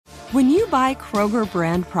When you buy Kroger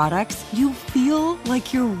brand products, you feel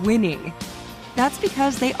like you're winning. That's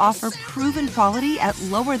because they offer proven quality at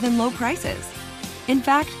lower than low prices. In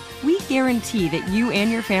fact, we guarantee that you and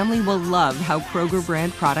your family will love how Kroger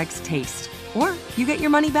brand products taste, or you get your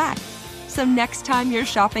money back. So next time you're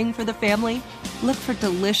shopping for the family, look for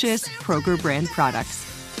delicious Kroger brand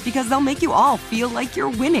products, because they'll make you all feel like you're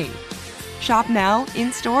winning. Shop now,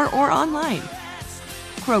 in-store, or online.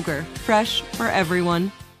 Kroger, fresh for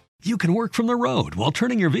everyone. You can work from the road while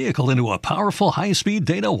turning your vehicle into a powerful high-speed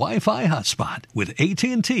data Wi-Fi hotspot with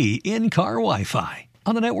AT&T in-car Wi-Fi.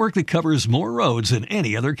 On a network that covers more roads than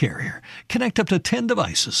any other carrier. Connect up to 10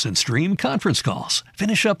 devices and stream conference calls.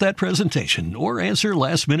 Finish up that presentation or answer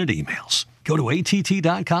last-minute emails. Go to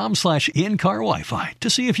att.com/in-car Wi-Fi to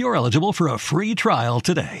see if you're eligible for a free trial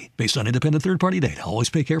today. Based on independent third-party data, always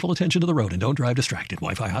pay careful attention to the road and don't drive distracted.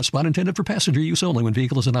 Wi-Fi hotspot intended for passenger use only when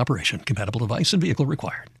vehicle is in operation. Compatible device and vehicle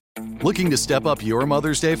required. Looking to step up your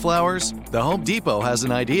Mother's Day flowers? The Home Depot has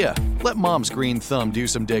an idea. Let Mom's green thumb do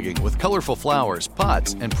some digging with colorful flowers,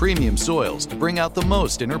 pots, and premium soils to bring out the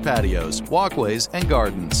most in her patios, walkways, and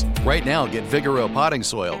gardens. Right now, get Vigoro potting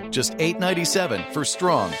soil, just $8.97 for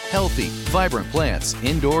strong, healthy, vibrant plants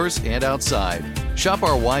indoors and outside. Shop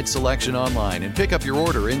our wide selection online and pick up your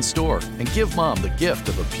order in-store and give Mom the gift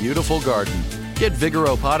of a beautiful garden. Get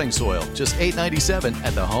Vigoro potting soil, just $8.97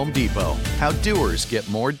 at the Home Depot. How doers get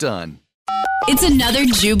more done. It's another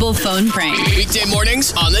Jubal phone prank. Weekday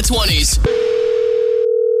mornings on the 20s.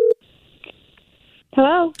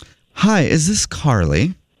 Hello. Hi, is this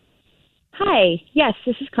Carly? Hi. Yes,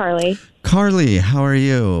 this is Carly. Carly, how are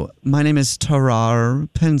you? My name is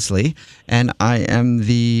Terrar Pensley, and I am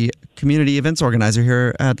the community events organizer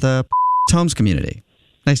here at the Homes community.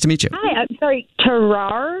 Nice to meet you. Hi, I'm sorry,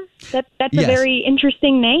 Terrar? That's Yes. a very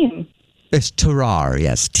interesting name. It's Terrar,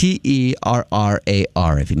 yes.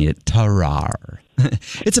 Terrar, if you need it. Terrar.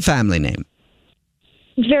 It's a family name.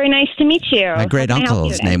 It's very nice to meet you. My great How can I help you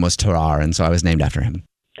uncle's today? name was Terrar, and so I was named after him.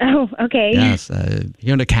 Oh, okay. Yes,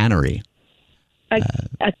 he owned a cannery.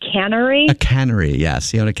 A cannery? A cannery,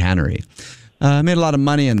 yes. He owned a cannery. Made a lot of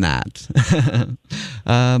money in that.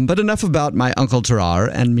 But enough about my Uncle Terrar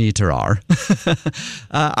and me, Terrar.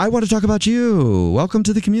 I want to talk about you. Welcome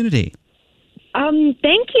to the community.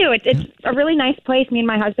 Thank you. It's a really nice place. Me and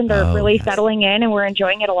my husband are really settling in, and we're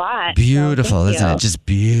enjoying it a lot. Beautiful, So isn't thank it? Just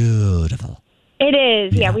beautiful. It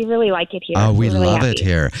is. Yeah, we really like it here. Oh, we We're really love happy. it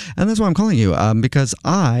here. And that's why I'm calling you, because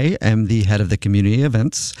I am the head of the community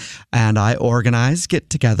events, and I organize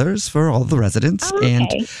get-togethers for all the residents. Oh, okay. And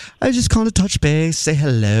I just call to touch base, say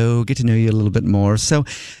hello, get to know you a little bit more. So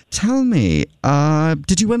tell me,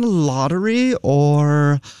 did you win a lottery,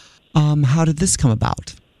 or how did this come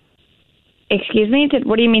about? Excuse me?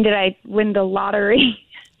 What do you mean, did I win the lottery?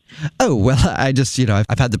 Oh, well, I just,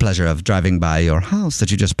 I've had the pleasure of driving by your house that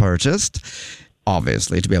you just purchased.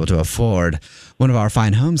 Obviously, to be able to afford one of our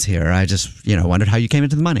fine homes here, I just, wondered how you came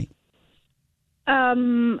into the money.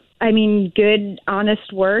 I mean, good,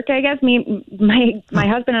 honest work, I guess. My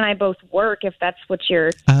husband and I both work, if that's what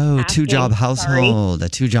you're Oh, asking. two-job household. Sorry. A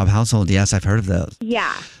two-job household. Yes, I've heard of those.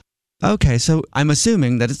 Yeah. Okay, so I'm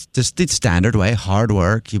assuming that it's just the standard way, hard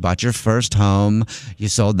work. You bought your first home, you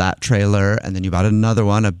sold that trailer, and then you bought another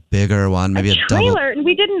one, a bigger one, maybe a double. Trailer.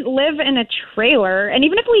 We didn't live in a trailer. And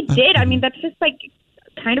even if we did, I mean, that's just like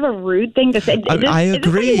kind of a rude thing to say. I Is this how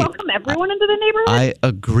agree. you welcome everyone into the neighborhood? I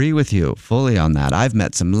agree with you fully on that. I've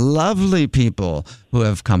met some lovely people who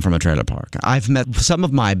have come from a trailer park. I've met some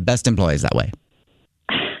of my best employees that way.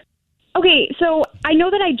 Okay, so I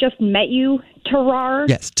know that I just met you, Terrar.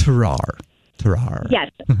 Yes, Terrar.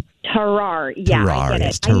 Yes, Terrar. Yeah, Terrar, I get it.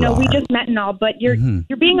 yes, I know we Terrar. just met and all, but you're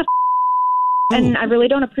being a and I really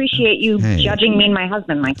don't appreciate you Hey. judging me and my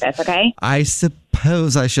husband like this, okay? I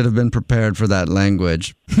suppose I should have been prepared for that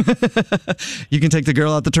language. You can take the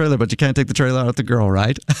girl out the trailer, but you can't take the trailer out the girl,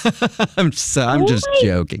 right? I'm just my-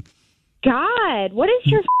 joking. God, what is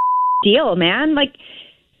your deal, man? Like,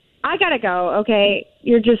 I gotta go, okay?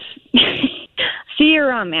 You're just... See you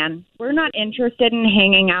around, man. We're not interested in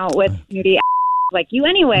hanging out with snooty like you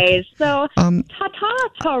anyways. So, ta-ta,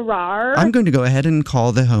 Terrar. I'm going to go ahead and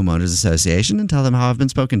call the homeowners association and tell them how I've been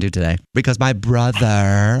spoken to today. Because my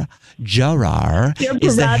brother, Gerard, Your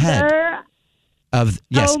is the head brother? of...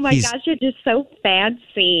 Yes, Oh, my gosh, you're just so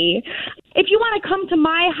fancy. If you want to come to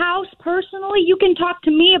my house personally, you can talk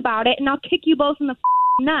to me about it, and I'll kick you both in the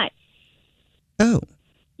nuts. Oh,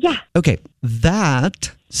 Yeah, okay.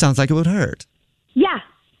 That sounds like it would hurt. yeah.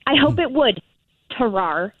 I hope it would,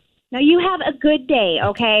 Terrar. Now, you have a good day,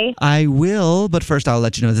 okay? I will, but first I'll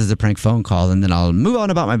let you know this is a prank phone call, and then I'll move on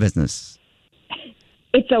about my business.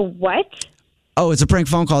 It's a what? Oh, it's a prank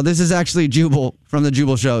phone call. This is actually Jubal from the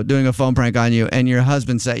Jubal Show doing a phone prank on you, and your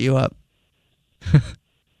husband set you up.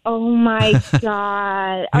 Oh, my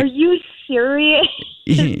God. Are you serious?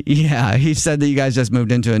 Yeah, he said that you guys just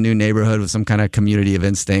moved into a new neighborhood with some kind of community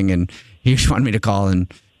events thing, and he just wanted me to call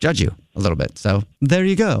and judge you a little bit. So there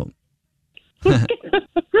you go.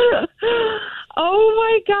 Oh,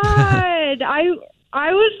 my God.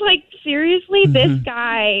 I was like, seriously, this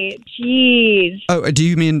guy, jeez. Oh, do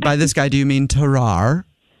you mean, by this guy, do you mean Terrar?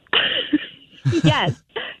 Yes,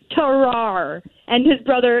 Terrar and his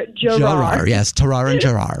brother Gerard. Yes, Terrar and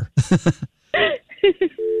Gerard.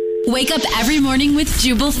 Wake up every morning with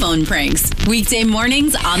Jubal phone pranks. Weekday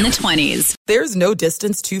mornings on the 20s. There's no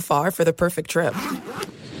distance too far for the perfect trip.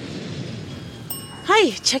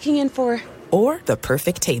 Hi, checking in for... Or the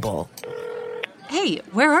perfect table. Hey,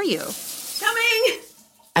 where are you? Coming!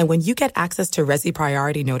 And when you get access to Resi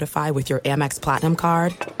Priority Notify with your Amex Platinum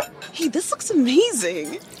card... Hey, this looks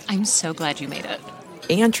amazing. I'm so glad you made it.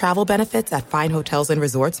 And travel benefits at fine hotels and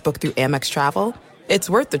resorts booked through Amex Travel, it's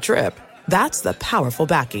worth the trip. That's the powerful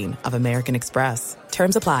backing of American Express.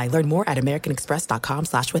 Terms apply. Learn more at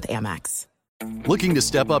americanexpress.com/withAmex. Looking to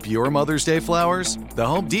step up your Mother's Day flowers? The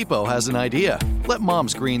Home Depot has an idea. Let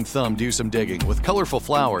Mom's green thumb do some digging with colorful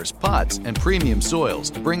flowers, pots, and premium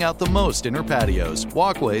soils to bring out the most in her patios,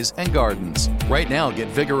 walkways, and gardens. Right now,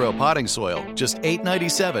 get Vigoro potting soil, just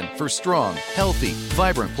 $8.97 for strong, healthy,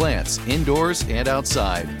 vibrant plants indoors and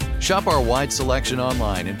outside. Shop our wide selection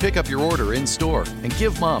online and pick up your order in-store and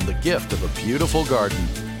give Mom the gift of a beautiful garden.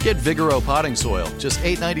 Get Vigoro potting soil, just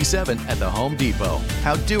 $8.97 at the Home Depot.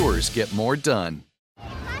 How doers get more done.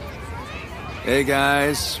 Hey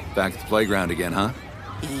guys, back at the playground again, huh?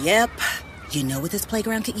 Yep. You know what this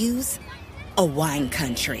playground could use? A wine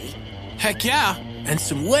country. Heck yeah, and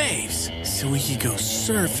some waves so we could go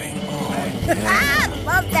surfing. Oh, yeah. Ah,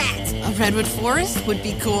 love that. A redwood forest would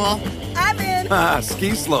be cool. I'm in.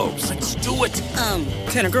 Ski slopes. Let's do it.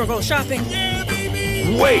 Can a girl go shopping? Yeah,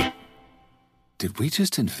 baby. Wait! Did we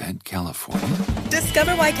just invent California?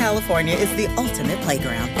 Discover why California is the ultimate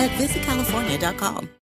playground at visitcalifornia.com.